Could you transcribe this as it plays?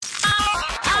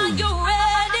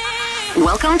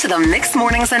Welcome to the Mixed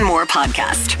Mornings and More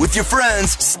podcast. With your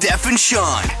friends, Steph and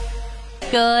Sean.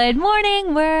 Good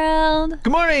morning, world.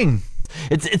 Good morning.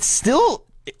 It's still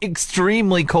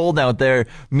extremely cold out there.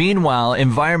 Meanwhile,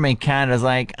 Environment Canada's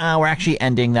like, we're actually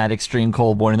ending that extreme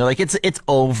cold warning. They're like, it's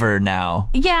over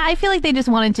now. Yeah, I feel like they just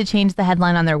wanted to change the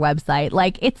headline on their website.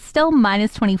 Like, it's still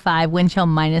minus 25, wind chill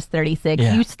minus 36.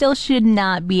 Yeah. You still should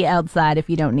not be outside if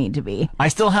you don't need to be. I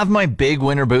still have my big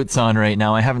winter boots on right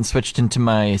now. I haven't switched into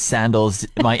my sandals,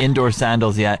 my indoor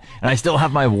sandals yet. And I still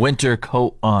have my winter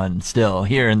coat on still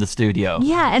here in the studio.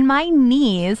 Yeah, and my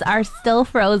knees are still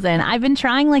frozen. I've been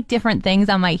trying like different things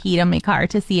on my heat on my car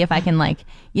to see if I can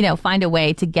find a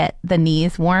way to get the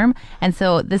knees warm. And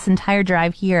so this entire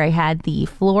drive here, I had the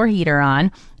floor heater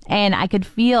on and I could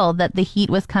feel that the heat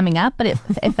was coming up, but it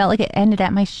felt like it ended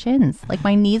at my shins. Like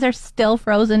my knees are still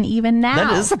frozen even now.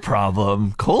 That is a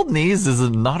problem. Cold knees is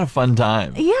not a fun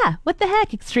time. Yeah, what the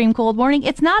heck? Extreme cold warning.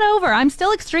 It's not over. I'm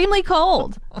still extremely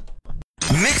cold.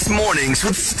 Mixed Mornings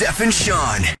with Steph and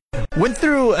Sean. Went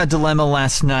through a dilemma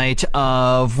last night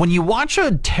of when you watch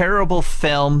a terrible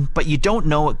film, but you don't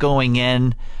know it going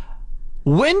in,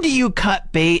 when do you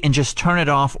cut bait and just turn it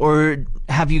off, or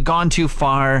have you gone too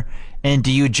far and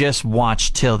do you just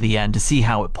watch till the end to see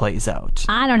how it plays out?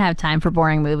 I don't have time for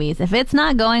boring movies. If it's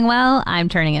not going well, I'm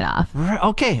turning it off.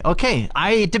 Okay.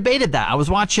 I debated that. I was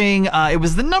watching, it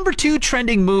was the number 2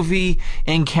 trending movie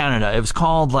in Canada. It was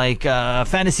called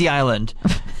Fantasy Island.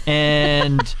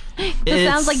 And It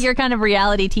sounds like your kind of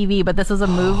reality TV, but this was a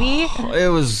movie.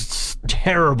 It was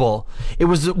terrible. It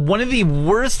was one of the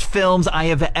worst films I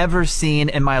have ever seen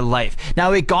in my life.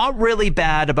 Now, it got really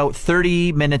bad about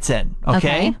 30 minutes in,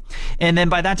 okay? And then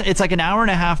by that time, it's like an hour and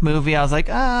a half movie. I was like,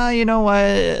 you know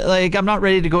what? Like, I'm not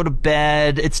ready to go to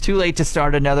bed. It's too late to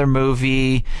start another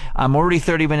movie. I'm already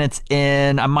 30 minutes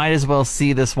in. I might as well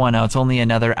see this one out. It's only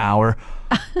another hour.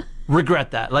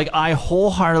 Regret that. Like, I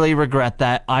wholeheartedly regret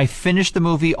that. I finished the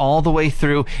movie all the way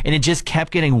through, and it just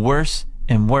kept getting worse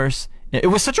and worse. It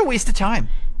was such a waste of time.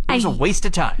 It was a waste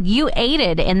of time. You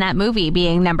aided in that movie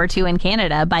being number 2 in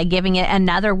Canada by giving it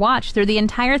another watch through the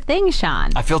entire thing,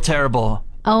 Sean. I feel terrible.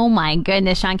 Oh my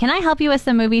goodness, Sean. Can I help you with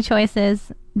some movie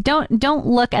choices? Don't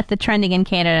look at the trending in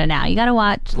Canada now. You gotta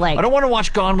watch, I don't want to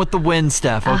watch Gone with the Wind,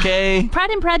 Steph, okay?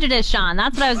 Pride and Prejudice, Sean.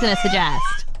 That's what I was gonna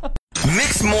suggest.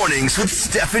 Mixed Mornings with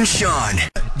Steph and Sean.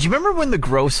 Do you remember when the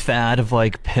gross fad of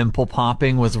pimple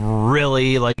popping was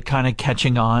really kind of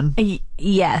catching on?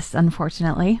 Yes,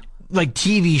 unfortunately. Like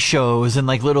TV shows and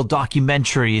little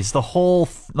documentaries, the whole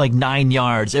 9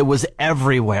 yards. It was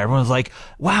everywhere. Everyone was like,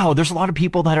 wow, there's a lot of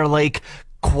people that are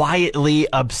quietly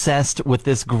obsessed with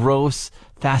this gross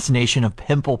fascination of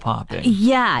pimple popping.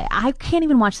 Yeah, I can't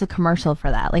even watch the commercial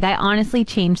for that. I honestly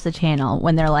changed the channel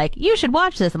when they're like, you should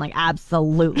watch this. I'm like,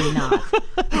 absolutely not.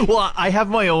 Well, I have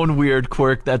my own weird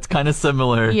quirk that's kind of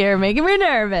similar. You're making me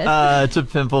nervous. To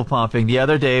pimple popping. The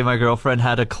other day, my girlfriend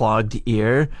had a clogged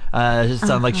ear. It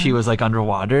sounded like she was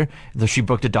underwater. So she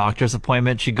booked a doctor's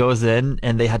appointment. She goes in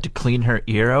and they had to clean her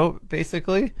ear out,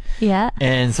 basically. Yeah.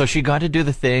 And so she got to do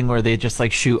the thing where they just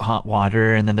shoot hot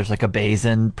water and then there's a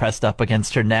basin pressed up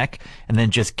against her neck and then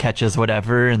just catches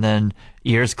whatever and then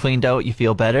ears cleaned out, you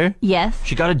feel better. Yes.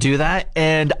 She got to do that.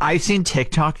 And I've seen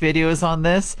TikTok videos on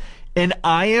this. And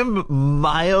I am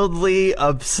mildly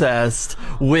obsessed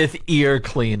with ear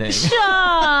cleaning. Sean!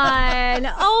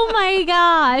 Oh my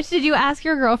gosh. Did you ask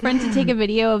your girlfriend to take a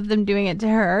video of them doing it to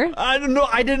her? I don't know.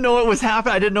 I didn't know it was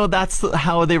happening. I didn't know that's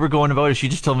how they were going about it. She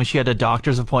just told me she had a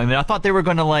doctor's appointment. I thought they were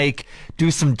going to do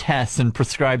some tests and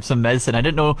prescribe some medicine. I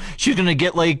didn't know she was going to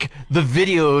get the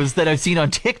videos that I've seen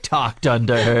on TikTok done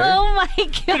to her. Oh my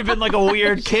god. Could have been a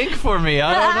weird kink for me.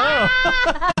 I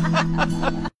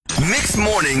don't know. Mixed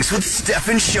Mornings with Steph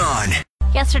and Sean.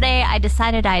 Yesterday, I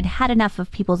decided I'd had enough of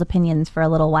people's opinions for a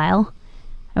little while.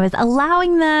 I was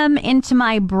allowing them into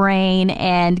my brain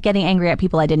and getting angry at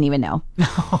people I didn't even know.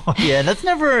 Oh, yeah, that's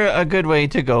never a good way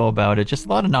to go about it. Just a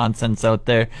lot of nonsense out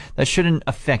there that shouldn't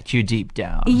affect you deep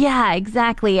down. Yeah,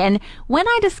 exactly. And when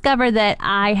I discover that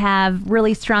I have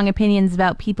really strong opinions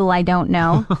about people I don't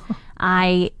know,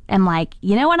 I am like,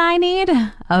 you know what I need?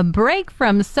 A break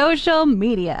from social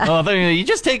media. Oh, there you go. You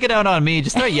just take it out on me.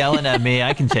 Just start yelling at me.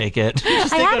 I can take it.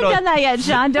 I haven't done that yet,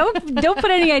 Sean. Don't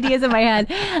put any ideas in my head.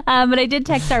 But I did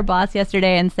text our boss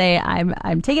yesterday and say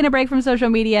I'm taking a break from social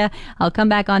media. I'll come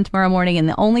back on tomorrow morning, and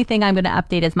the only thing I'm going to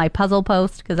update is my puzzle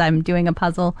post because I'm doing a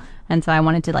puzzle, and so I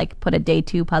wanted to put a day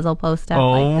 2 puzzle post up.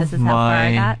 Oh, this is how far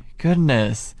I got.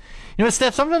 Goodness. You know,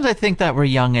 Steph, sometimes I think that we're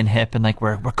young and hip and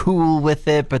we're cool with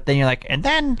it, but then you're and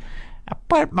then I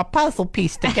put my puzzle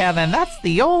piece together, and that's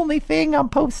the only thing I'm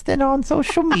posting on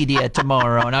social media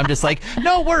tomorrow. And I'm just like,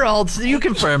 no, we're old. You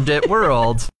confirmed it. We're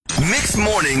old. Mixed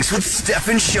Mornings with Steph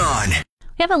and Sean.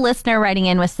 We have a listener writing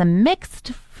in with some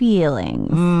mixed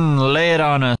feelings. Lay it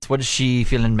on us. What is she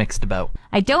feeling mixed about?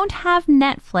 I don't have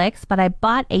Netflix, but I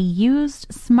bought a used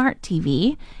smart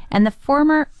TV, and the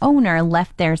former owner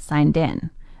left theirs signed in.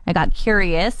 I got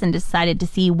curious and decided to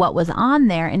see what was on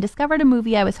there and discovered a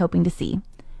movie I was hoping to see.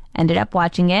 Ended up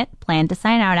watching it, planned to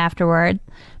sign out afterward,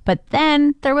 but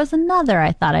then there was another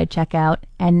I thought I'd check out,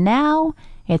 and now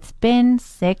it's been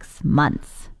 6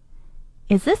 months.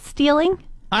 Is this stealing?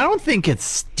 I don't think it's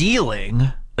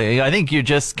stealing. I think you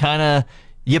just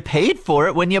you paid for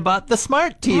it when you bought the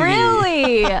smart TV.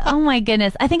 Really? Oh my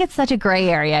goodness. I think it's such a gray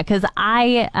area because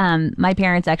my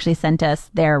parents actually sent us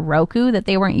their Roku that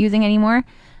they weren't using anymore.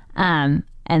 And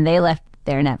they left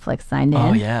their Netflix signed in.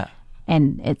 Oh, yeah.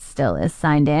 And it still is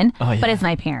signed in. Oh, yeah. But it's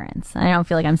my parents. I don't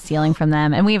feel like I'm stealing from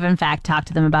them. And we've, in fact, talked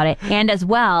to them about it. And as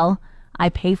well, I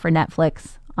pay for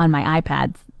Netflix on my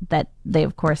iPads that they,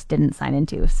 of course, didn't sign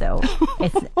into. So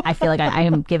I feel like I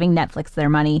am giving Netflix their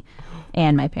money,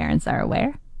 and my parents are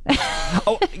aware.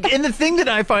 Oh, and the thing that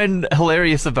I find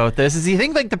hilarious about this is you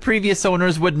think like the previous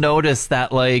owners would notice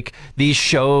that like these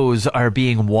shows are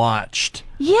being watched.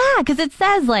 Yeah, because it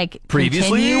says like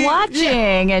Previously? continue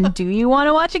watching and do you want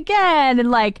to watch again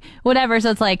and like whatever.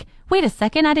 So it's like, wait a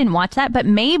second, I didn't watch that, but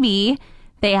maybe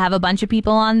they have a bunch of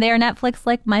people on their Netflix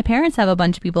like my parents have a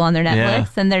bunch of people on their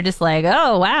Netflix, and they're just like,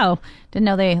 oh wow, didn't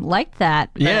know they liked that.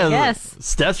 But Yeah, yes.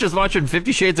 Steph's just watching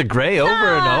 50 Shades of Grey over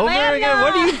and over man, again. no.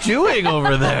 What are you doing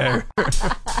over there?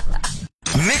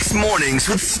 Mixed Mornings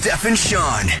with Steph and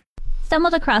Sean.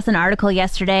 Stumbled across an article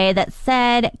yesterday that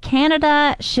said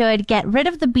Canada should get rid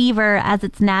of the beaver as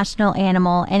its national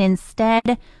animal and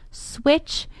instead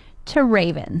switch to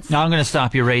ravens. Now I'm going to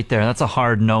stop you right there. That's a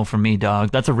hard no from me,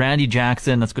 dog. That's a Randy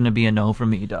Jackson. That's going to be a no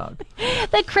from me, dog.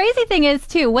 The crazy thing is,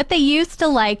 too, what they used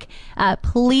to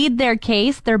plead their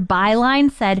case, their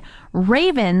byline said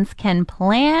ravens can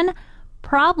plan,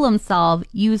 problem solve,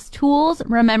 use tools,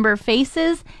 remember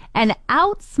faces, and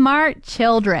outsmart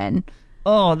children.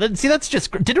 Oh, that's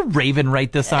just... Did a raven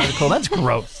write this article? That's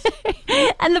gross.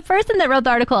 And the person that wrote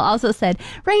the article also said,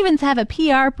 ravens have a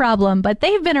PR problem, but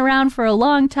they've been around for a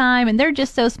long time and they're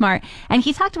just so smart. And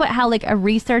he talked about how like a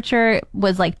researcher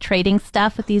was like trading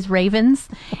stuff with these ravens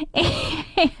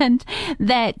and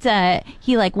that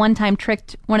he like one time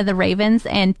tricked one of the ravens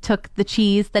and took the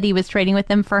cheese that he was trading with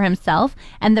them for himself.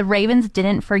 And the ravens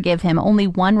didn't forgive him. Only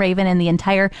one raven in the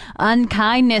entire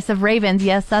unkindness of ravens,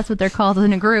 yes, that's what they're called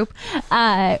in a group,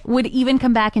 would even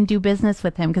come back and do business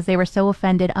with him because they were so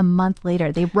offended a month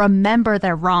later. They remember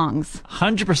their wrongs.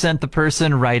 100% the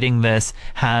person writing this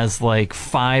has like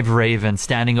 5 ravens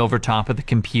standing over top of the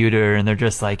computer and they're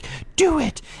just like, do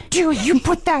it, you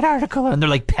put that article on. And they're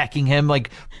like pecking him,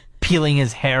 like peeling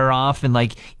his hair off and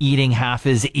like eating half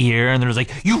his ear. And they're just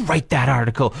like, you write that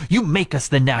article, you make us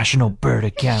the national bird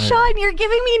of Canada. Sean, you're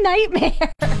giving me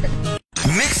nightmares.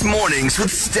 Mixed Mornings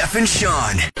with Steph and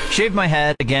Sean. Shave my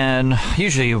head again,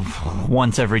 usually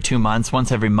once every 2 months,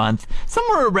 once every month,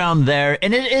 somewhere around there.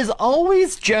 And it is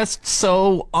always just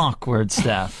so awkward,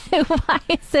 Steph. Why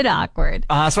is it awkward?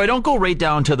 So I don't go right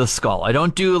down to the skull. I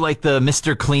don't do like the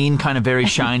Mr. Clean kind of very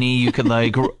shiny. You could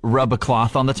like rub a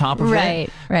cloth on the top of it. Right.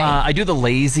 I do the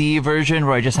lazy version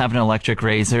where I just have an electric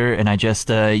razor and I just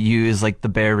use like the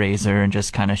bare razor and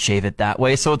just kind of shave it that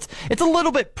way. So it's a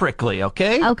little bit prickly,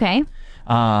 okay? Okay.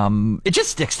 It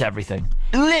just sticks to everything.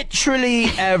 Literally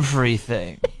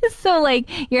everything. So like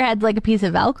your head's like a piece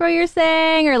of Velcro, you're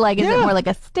saying, or like is it more like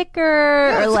a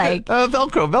sticker, or like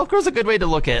Velcro? Velcro's a good way to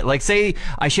look at it. Like, say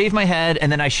I shave my head and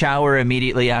then I shower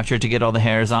immediately after to get all the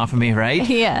hairs off of me, right?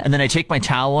 Yeah. And then I take my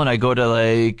towel and I go to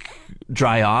like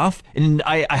dry off, and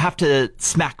I have to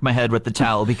smack my head with the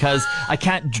towel because I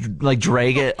can't like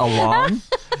drag it along,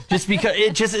 just because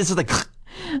it's just like.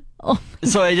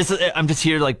 So I'm just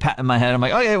here like patting my head. I'm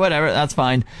like, okay, whatever, that's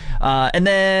fine. And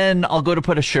then I'll go to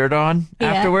put a shirt on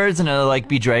afterwards, and I'll like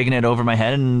be dragging it over my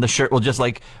head, and the shirt will just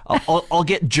like I'll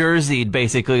get jerseyed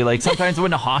basically. Like sometimes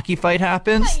when a hockey fight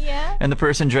happens, and the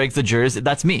person drags the jersey,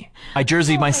 that's me. I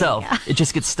jersey myself. It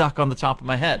just gets stuck on the top of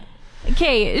my head.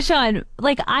 Okay, Sean,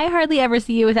 like I hardly ever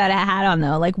see you without a hat on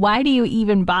though. Like why do you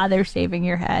even bother shaving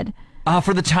your head?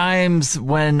 For the times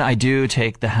when I do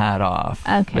take the hat off.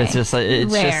 Okay. It's just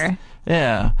rare.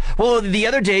 Yeah. Well, the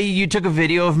other day you took a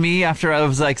video of me after I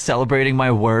was like celebrating my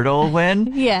Wordle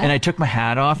win. Yeah. And I took my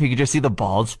hat off. You could just see the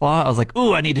bald spot. I was like,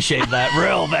 ooh, I need to shave that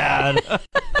real bad.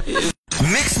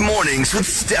 Mixed Mornings with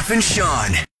Steph and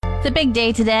Sean. It's a big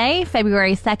day today,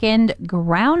 February 2nd,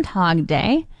 Groundhog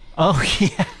Day. Oh,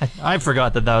 yeah. I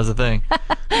forgot that was a thing.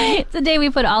 It's the day we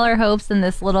put all our hopes in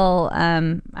this little,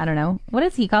 I don't know, what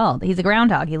is he called? He's a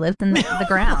groundhog. He lives in the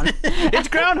ground. It's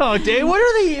Groundhog Day. What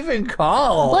are they even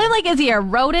called? Well, I'm like, is he a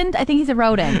rodent? I think he's a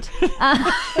rodent.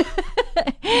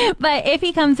 But if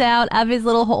he comes out of his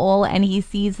little hole and he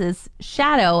sees his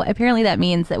shadow, apparently that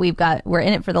means that we're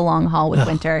in it for the long haul with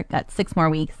winter. Got 6 more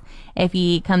weeks. If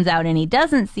he comes out and he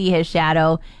doesn't see his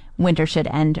shadow, winter should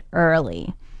end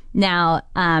early. Now,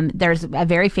 there's a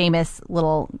very famous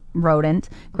little rodent,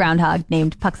 groundhog,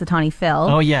 named Puxatawny Phil.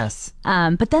 Oh, yes.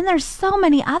 But then there's so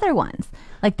many other ones.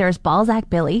 Like there's Balzac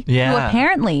Billy, who Yeah.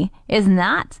 apparently is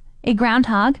not a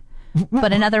groundhog,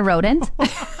 but another rodent,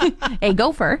 a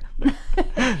gopher.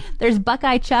 There's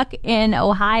Buckeye Chuck in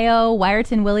Ohio,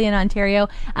 Wyerton Willie in Ontario.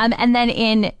 And then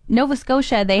in Nova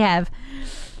Scotia, they have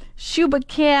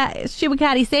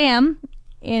Shubacati Sam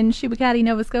in Shubacati,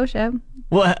 Nova Scotia.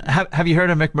 Well, have you heard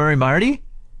of McMurray Marty?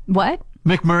 What?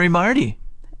 McMurray Marty.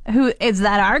 Who is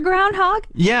that? Our groundhog?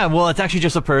 Yeah, well, it's actually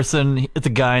just a person. It's a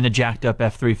guy in a jacked up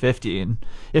F-350. And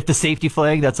if the safety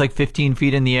flag, that's like 15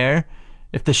 feet in the air.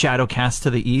 If the shadow casts to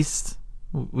the east,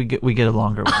 we get a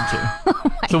longer one too.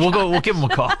 So we'll give him a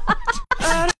call.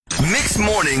 Mixed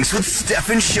Mornings with Steph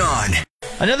and Sean.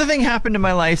 Another thing happened in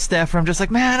my life, Steph, where I'm just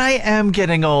like, man, I am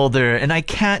getting older and I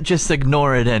can't just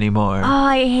ignore it anymore. Oh,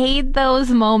 I hate those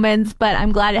moments, but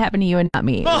I'm glad it happened to you and not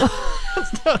me.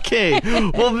 Okay.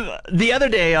 Well, the other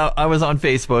day I was on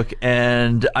Facebook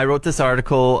and I wrote this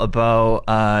article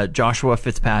about Joshua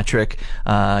Fitzpatrick.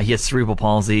 He has cerebral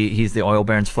palsy. He's the Oil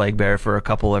Barons flag bearer for a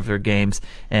couple of their games,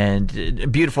 and a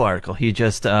beautiful article. He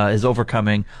just is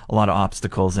overcoming a lot of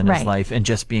obstacles in his life and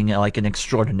just being like an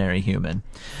extraordinary human.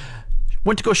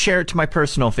 Went to go share it to my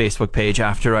personal Facebook page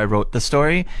after I wrote the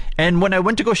story, and when I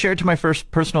went to go share it to my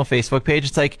first personal Facebook page,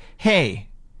 it's like, hey,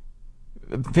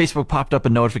 Facebook popped up a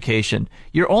notification.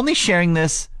 You're only sharing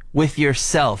this with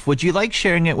yourself. Would you like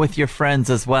sharing it with your friends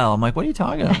as well? I'm like, what are you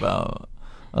talking about?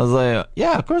 I was like,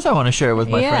 yeah, of course I want to share it with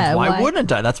my friends. Why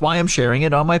wouldn't I? That's why I'm sharing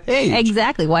it on my page.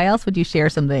 Exactly. Why else would you share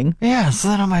something? Yeah, so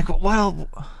then I'm like, well,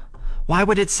 why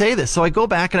would it say this? So I go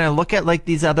back and I look at like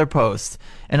these other posts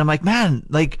and I'm like, man,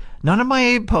 like none of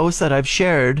my posts that I've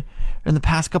shared in the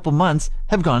past couple months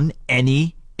have gotten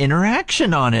any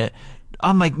interaction on it.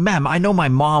 I'm like, ma'am, I know my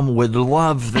mom would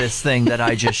love this thing that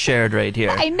I just shared right here.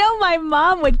 I know my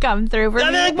mom would come through for me.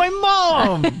 I'm like, my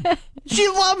mom! She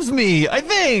loves me, I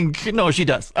think. No, she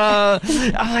does. I'm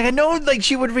like, I know, like,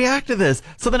 she would react to this.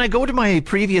 So then I go to my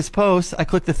previous post, I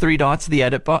click the 3 dots, the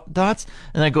edit dots,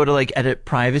 and I go to, like, edit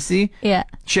privacy. Yeah.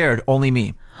 Shared, only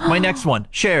me. My next one,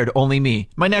 shared, only me.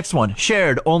 My next one,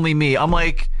 shared, only me. I'm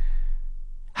like,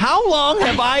 how long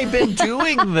have I been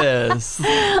doing this?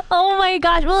 Oh my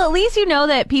gosh. Well, at least you know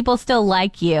that people still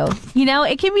like you. You know,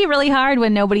 it can be really hard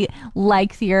when nobody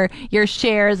likes your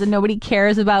shares and nobody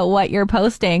cares about what you're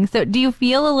posting. So do you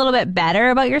feel a little bit better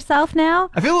about yourself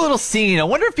now? I feel a little seen. I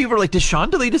wonder if people are like, did Sean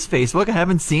delete his Facebook? I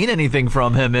haven't seen anything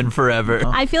from him in forever.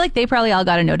 I feel like they probably all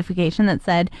got a notification that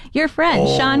said, your friend,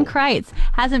 Sean Kreitz,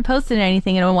 hasn't posted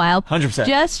anything in a while. 100%.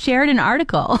 Just shared an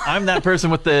article. I'm that person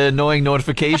with the annoying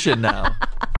notification now.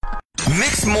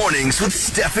 Mixed Mornings with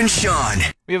Steph and Sean.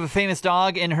 We have a famous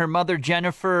dog and her mother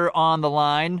Jennifer on the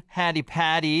line, Hattie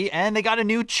Patty, and they got a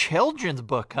new children's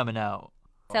book coming out.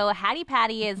 So Hattie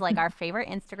Patty is like our favorite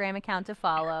Instagram account to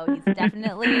follow.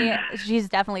 She's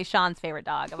definitely Sean's favorite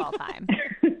dog of all time.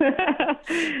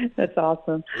 That's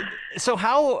awesome. So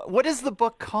what is the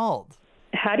book called?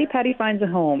 Hattie Patty Finds a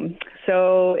Home.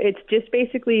 So it's just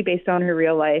basically based on her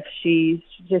real life. She's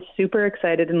just super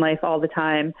excited in life all the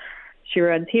time. She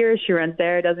runs here, she runs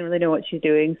there, doesn't really know what she's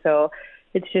doing. So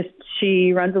it's just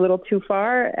she runs a little too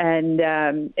far, and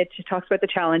it just talks about the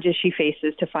challenges she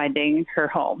faces to finding her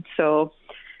home. So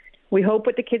we hope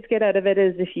what the kids get out of it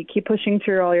is if you keep pushing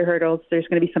through all your hurdles, there's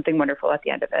going to be something wonderful at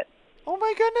the end of it. Oh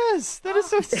my goodness, that is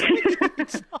so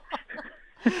sweet.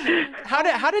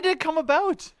 How did it come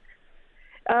about?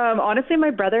 Honestly, my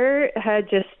brother had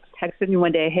just texted me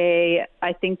one day, hey,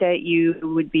 I think that you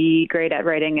would be great at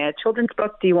writing a children's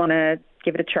book. Do you want to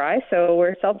give it a try? So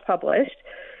we're self-published.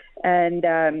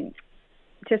 And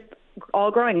just all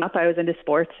growing up, I was into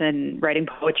sports and writing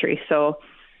poetry. So,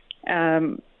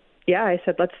 I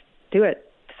said, let's do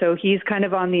it. So he's kind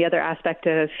of on the other aspect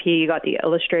of he got the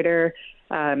illustrator.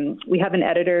 We have an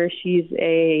editor. She's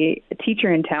a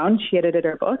teacher in town. She edited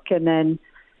our book. And then,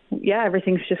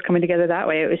 everything's just coming together that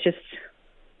way. It was just,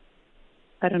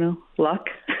 I don't know, luck,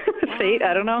 fate,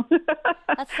 I don't know.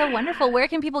 That's so wonderful. Where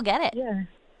can people get it? Yeah.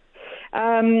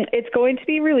 It's going to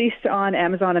be released on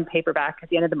Amazon and paperback at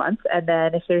the end of the month. And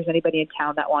then if there's anybody in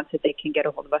town that wants it, they can get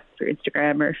a hold of us through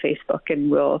Instagram or Facebook, and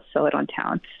we'll sell it on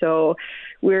town. So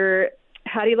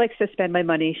Hattie likes to spend my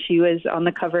money. She was on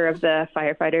the cover of the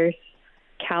firefighters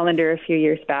calendar a few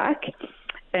years back,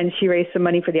 and she raised some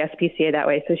money for the SPCA that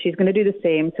way. So she's going to do the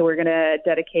same. So we're going to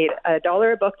dedicate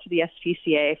 $1 a book to the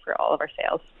SPCA for all of our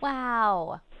sales.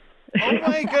 Wow. Oh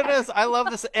my goodness, I love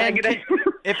this. And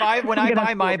when I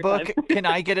buy my book, can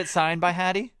I get it signed by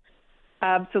Hattie?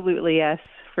 Absolutely, yes,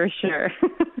 for sure.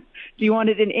 Do you want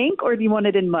it in ink or do you want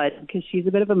it in mud? Because she's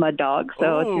a bit of a mud dog,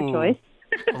 so it's your choice.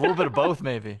 A little bit of both,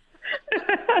 maybe.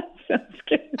 Sounds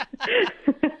good.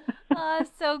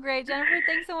 So great. Jennifer,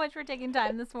 thanks so much for taking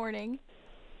time this morning.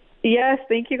 Yes,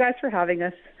 thank you guys for having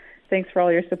us. Thanks for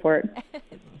all your support.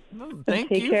 Thank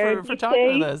Take you care. for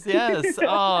talking with us. Yes.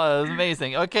 Oh, it was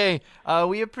amazing. Okay.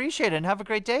 We appreciate it, and have a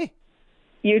great day.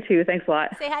 You too. Thanks a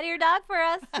lot. Say hi to your dog for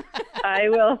us. I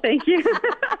will. Thank you.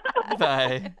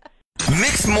 Bye.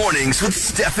 Mixed Mornings with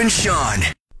Steph and Sean.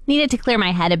 Needed to clear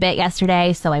my head a bit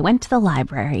yesterday, so I went to the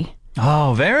library.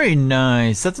 Oh, very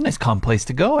nice. That's a nice calm place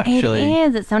to go, actually. It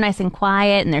is. It's so nice and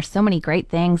quiet, and there's so many great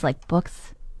things like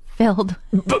books filled.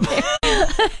 What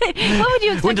would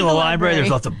you expect? Went to the library. There's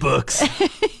lots of books.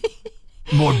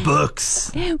 More books.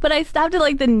 But I stopped at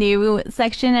like the new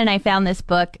section and I found this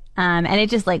book, and it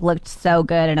just like looked so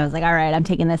good, and I was like, all right, I'm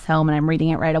taking this home and I'm reading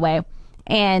it right away.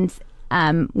 And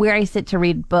where I sit to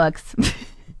read books,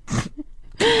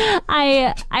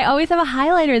 I always have a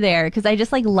highlighter there because I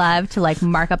just like love to like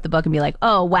mark up the book and be like,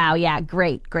 oh wow, yeah,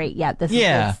 great, yeah, this is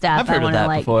good stuff. I've heard of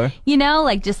that before. You know,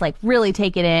 like just like really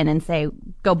take it in and say,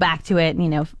 go back to it, and, you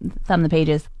know, thumb the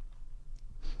pages.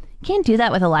 Can't do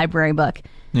that with a library book.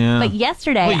 Yeah. But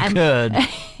yesterday, well, you could.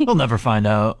 We'll never find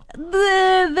out.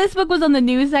 This book was on the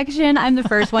news section. I'm the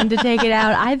first one to take it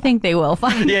out. I think they will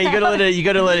find Yeah, you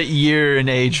gotta let it year and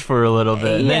age for a little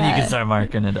bit, and then you can start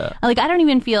marking it up. Like, I don't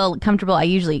even feel comfortable. I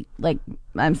usually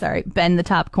bend the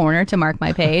top corner to mark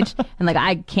my page, and like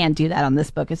I can't do that on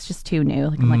this book. It's just too new.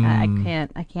 Like I'm like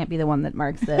I can't be the one that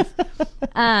marks this.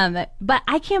 But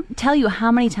I can't tell you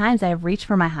how many times I have reached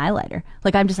for my highlighter.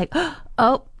 Like I'm just like,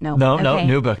 oh no, no,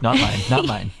 new book, not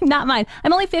mine. Not mine.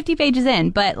 I'm only 50 pages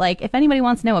in, but like if anybody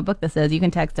wants to know what book this is, you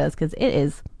can text us because it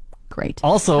is great.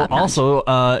 Also,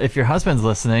 if your husband's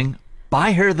listening,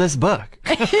 buy her this book.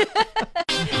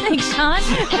 Thanks, Sean.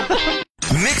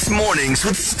 Mixed Mornings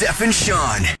with Steph and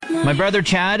Sean. My brother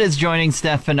Chad is joining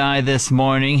Steph and I this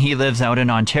morning. He lives out in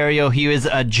Ontario. He is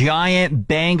a giant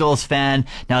Bengals fan.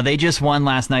 Now, they just won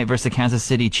last night versus the Kansas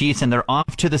City Chiefs, and they're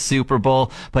off to the Super Bowl.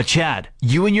 But Chad,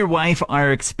 you and your wife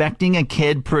are expecting a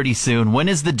kid pretty soon. When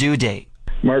is the due date?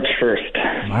 March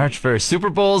 1st. March 1st. Super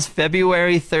Bowl's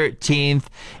February 13th.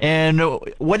 And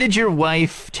what did your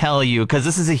wife tell you? Because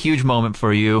this is a huge moment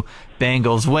for you.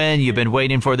 Bengals win. You've been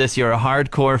waiting for this. You're a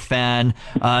hardcore fan.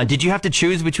 Did you have to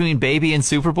choose between baby and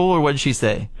Super Bowl, or what did she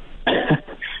say?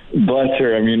 Bless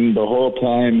her. I mean, the whole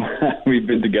time we've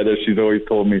been together, she's always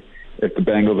told me, if the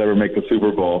Bengals ever make the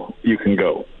Super Bowl, you can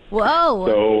go. Whoa.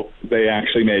 So they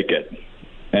actually make it.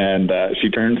 And she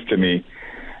turns to me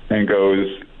and goes,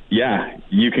 yeah,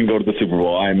 you can go to the Super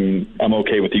Bowl. I'm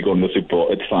okay with you going to the Super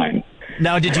Bowl. It's fine.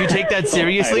 Now, did you take that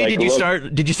seriously? Did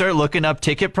you start looking up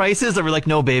ticket prices, or were like,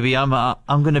 no, baby, I'm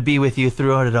going to be with you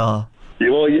throughout it all?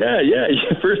 Well, yeah.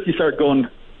 First you start going,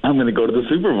 I'm going to go to the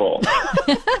Super Bowl.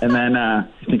 And then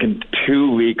thinking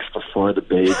 2 weeks before the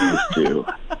baby is due,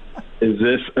 is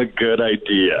this a good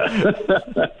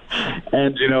idea?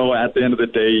 And, you know, at the end of the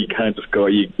day, you kind of just go,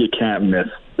 you can't miss.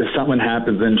 If something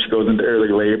happens and she goes into early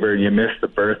labor and you miss the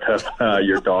birth of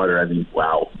your daughter, I mean,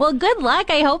 wow. Well, good luck.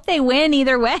 I hope they win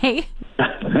either way.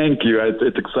 Thank you.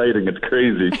 It's exciting. It's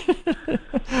crazy.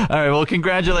 All right. Well,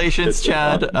 congratulations,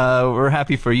 Chad. We're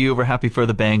happy for you. We're happy for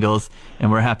the Bengals.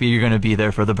 And we're happy you're going to be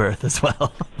there for the birth as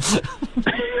well.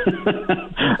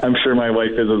 I'm sure my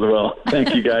wife is as well.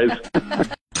 Thank you, guys.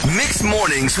 Mixed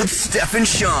Mornings with Steph and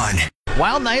Sean.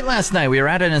 Wild night last night. We were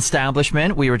at an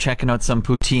establishment. We were checking out some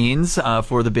poutines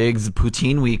for the big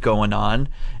poutine week going on.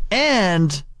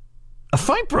 And a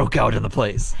fight broke out in the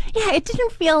place. Yeah, it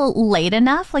didn't feel late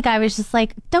enough. Like, I was just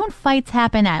like, don't fights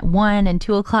happen at 1 and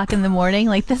 2 o'clock in the morning?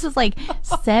 Like, this was like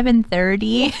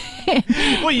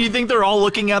 7:30. Well, you think they're all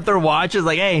looking at their watches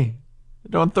like, hey,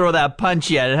 don't throw that punch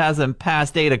yet. It hasn't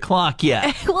passed 8 o'clock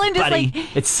yet. Well, I'm just buddy.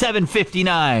 like, It's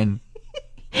 7:59.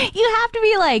 You have to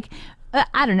be like,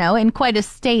 I don't know, in quite a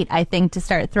state, I think, to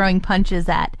start throwing punches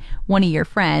at one of your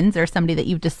friends or somebody that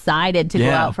you've decided to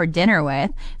go out for dinner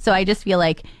with. So I just feel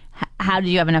like, how did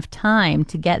you have enough time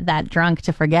to get that drunk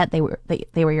to forget they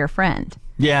were your friend?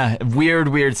 Yeah,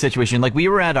 weird situation. Like, we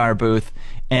were at our booth,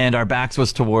 and our backs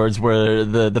was towards where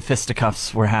the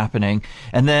fisticuffs were happening.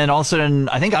 And then all of a sudden,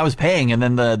 I think I was paying, and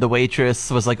then the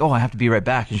waitress was like, "Oh, I have to be right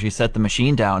back," and she set the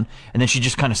machine down, and then she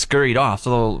just kind of scurried off.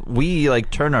 So we like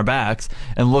turn our backs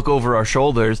and look over our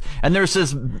shoulders, and there's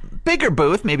this bigger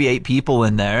booth, maybe 8 people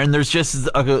in there, and there's just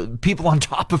people on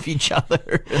top of each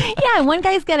other. Yeah, one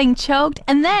guy's getting choked,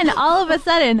 and then all of a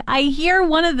sudden, I hear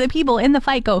one of the people in the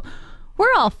fight go,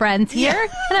 "We're all friends here."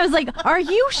 Yeah. And I was like, "Are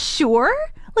you sure?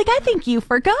 Like, I think you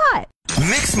forgot."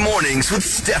 Mixed Mornings with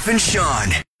Steph and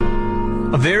Sean.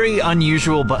 A very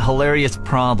unusual but hilarious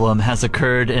problem has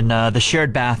occurred in the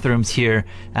shared bathrooms here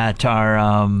at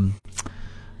our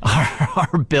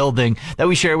building that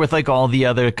we share with like all the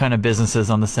other kind of businesses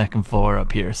on the second floor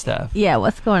up here, Steph. Yeah,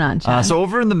 what's going on, Sean? So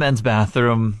over in the men's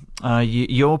bathroom,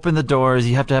 you open the doors.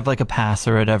 You have to have like a pass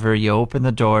or whatever. You open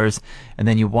the doors, and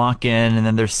then you walk in, and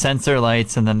then there's sensor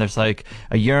lights, and then there's like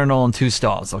a urinal and 2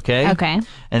 stalls, okay? Okay.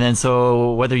 And then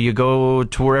so whether you go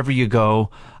to wherever you go,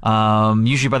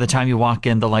 usually by the time you walk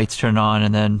in, the lights turn on,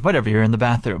 and then whatever, you're in the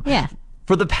bathroom. Yeah.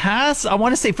 For the past, I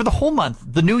want to say for the whole month,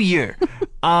 the new year,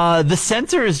 the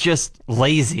sensor is just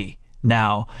lazy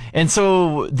now. And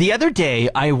so the other day,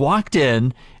 I walked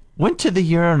in, went to the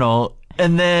urinal,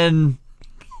 and then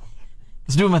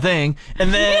was doing my thing,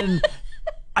 and then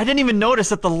I didn't even notice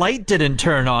that the light didn't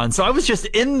turn on. So I was just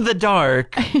in the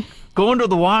dark, going to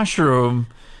the washroom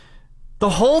the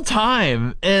whole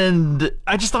time, and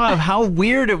I just thought of how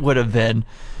weird it would have been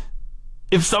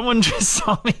if someone just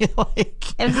saw me like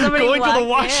going to the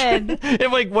washroom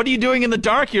and like, "What are you doing in the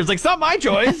dark here?" It's like, "It's not my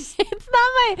choice." It's not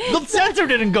my... The sensor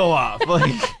didn't go off.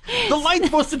 Like, the light's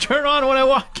supposed to turn on when I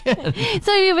walk in.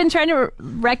 So you've been trying to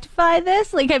rectify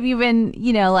this? Like, have you been,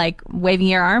 like waving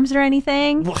your arms or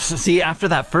anything? Well, see, after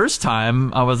that first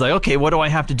time, I was like, okay, what do I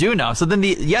have to do now? So then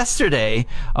yesterday,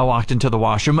 I walked into the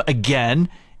washroom again.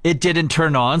 It didn't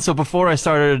turn on. So before I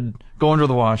started going to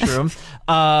the washroom,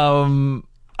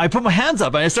 I put my hands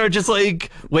up and I started just like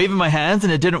waving my hands,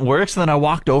 and it didn't work. So then I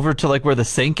walked over to like where the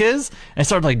sink is, and I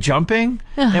started like jumping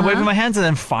and waving my hands, and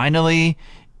then finally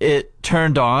it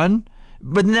turned on.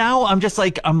 But now I'm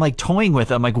toying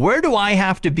with it. I'm like, where do I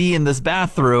have to be in this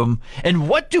bathroom, and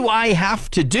what do I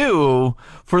have to do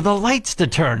for the lights to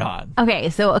turn on? Okay,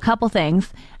 so a couple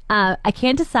things. I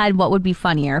can't decide what would be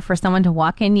funnier, for someone to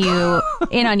walk in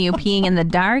on you peeing in the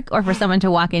dark, or for someone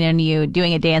to walk in on you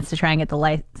doing a dance to try and get the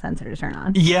light sensor to turn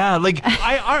on. Yeah, like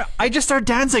I just start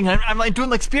dancing. I'm like doing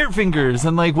like spirit fingers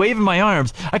and like waving my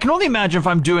arms. I can only imagine if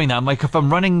I'm doing that. I'm like, if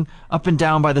I'm running up and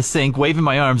down by the sink waving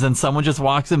my arms, and someone just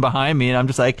walks in behind me, and I'm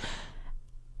just like,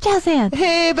 jazz hands.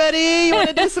 "Hey, buddy, you want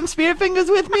to do some spirit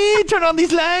fingers with me? Turn on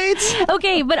these lights."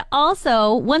 Okay, but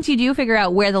also, once you do figure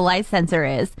out where the light sensor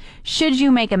is, should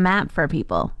you make a map for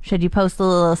people? Should you post a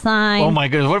little sign? Oh my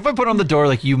goodness, what if I put on the door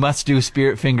like, "You must do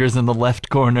spirit fingers in the left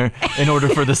corner in order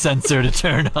for the sensor to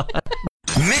turn on"?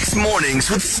 Mixed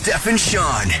Mornings with Steph and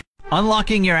Sean.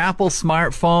 Unlocking your Apple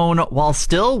smartphone while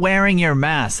still wearing your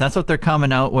mask. That's what they're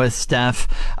coming out with, Steph.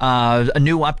 A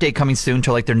new update coming soon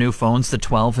to like their new phones, the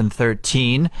 12 and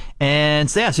 13.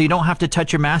 And so, yeah, so you don't have to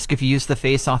touch your mask if you use the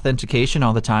face authentication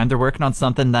all the time. They're working on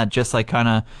something that just like kind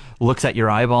of looks at your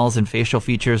eyeballs and facial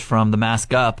features from the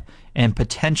mask up, and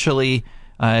potentially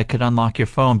it could unlock your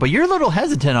phone. But you're a little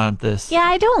hesitant on this. Yeah,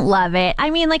 I don't love it.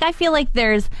 I mean, like, I feel like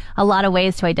there's a lot of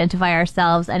ways to identify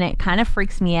ourselves, and it kind of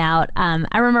freaks me out.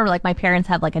 I remember, like, my parents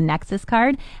have, like, a Nexus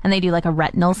card, and they do, like, a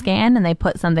retinal scan, and they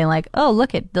put something like, "Oh,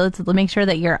 look, let's make sure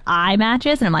that your eye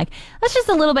matches." And I'm like, that's just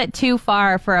a little bit too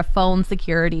far for a phone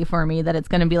security for me, that it's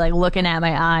going to be, like, looking at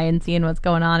my eye and seeing what's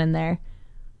going on in there.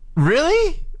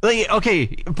 Really? Like,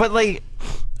 okay, but, like,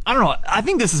 I don't know. I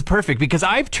think this is perfect because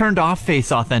I've turned off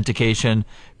face authentication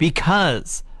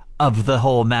because of the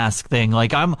whole mask thing.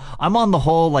 Like, I'm on the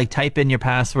whole like type in your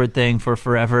password thing for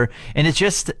forever, and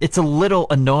it's a little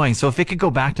annoying. So if it could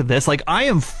go back to this, like, I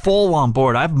am full on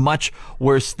board. I have much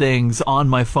worse things on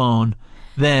my phone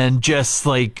than just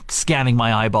like scanning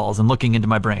my eyeballs and looking into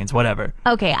my brains, whatever.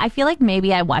 Okay, I feel like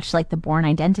maybe I watched like The Bourne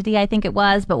Identity, I think it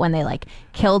was, but when they like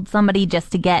killed somebody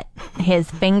just to get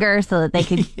his finger so that they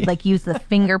could like use the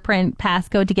fingerprint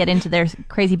passcode to get into their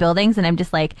crazy buildings, and I'm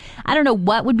just like, I don't know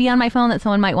what would be on my phone that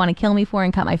someone might want to kill me for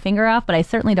and cut my finger off, but I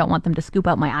certainly don't want them to scoop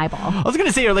out my eyeball. I was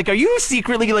gonna say, like, are you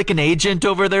secretly like an agent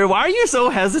over there? Why are you so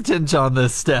hesitant on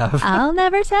this stuff? I'll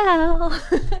never tell.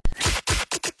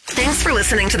 Thanks for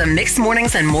listening to the Mixed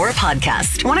Mornings and More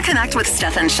podcast. Want to connect with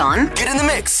Steph and Sean? Get in the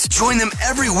mix. Join them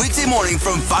every weekday morning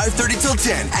from 5:30 till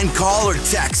 10 and call or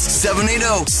text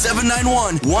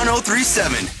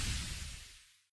 780-791-1037.